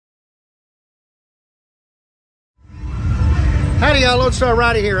Howdy y'all, Lone Star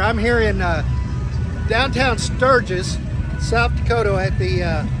Rider here. I'm here in downtown Sturgis, South Dakota at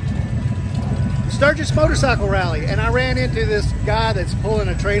the Sturgis Motorcycle Rally, and I ran into this guy that's pulling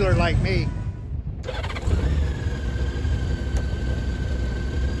a trailer like me.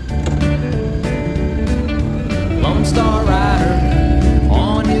 Lone Star Rider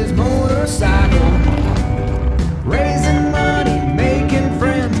on his motorcycle, raising money, making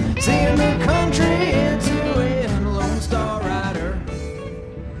friends, seeing the country into it. Lone Star Rider.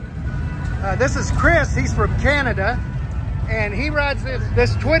 This is Chris. He's from Canada, and he rides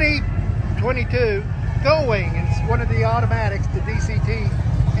this 2022 Gullwing. It's one of the automatics, the DCT,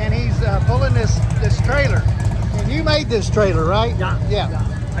 and he's pulling this trailer. And you made this trailer, right? Yeah.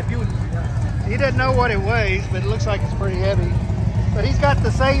 I built it. Yeah. He doesn't know what it weighs, but it looks like it's pretty heavy. But he's got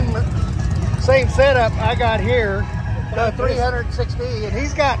the same setup I got here, the 360, and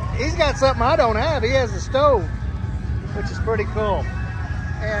he's got something I don't have. He has a stove, which is pretty cool.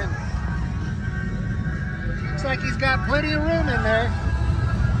 And looks like he's got plenty of room in there.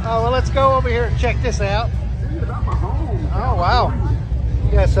 Oh, well, let's go over here and check this out. Oh, wow.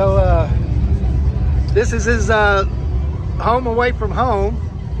 Yeah, so this is his home away from home.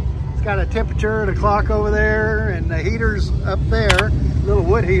 It's got a temperature and a clock over there, and the heater's up there, little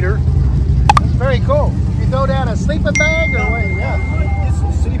wood heater. It's very cool. You throw down a sleeping bag or what? Yeah.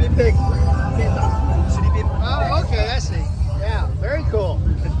 It's sleeping bag. Oh, okay, I see. Yeah, very cool.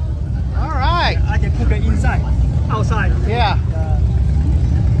 All right. I can cook it inside, outside. Yeah.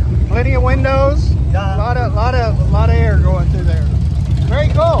 Plenty of windows. Yeah. A lot of air going through there. Very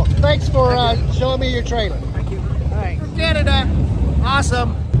cool. Thanks for showing me your trailer. Thank you. Thanks. From Canada.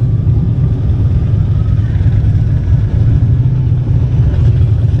 Awesome.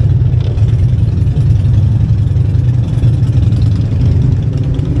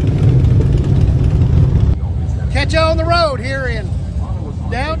 Catch you on the road here in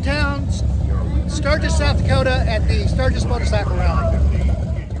downtown Sturgis, South Dakota at the Sturgis Motorcycle Rally.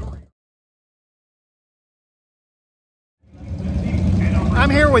 I'm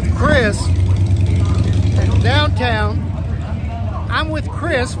here with Chris from downtown. I'm with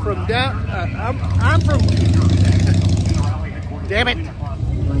Chris from I'm from, damn it.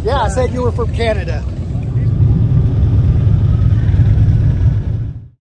 Yeah, I said you were from Canada.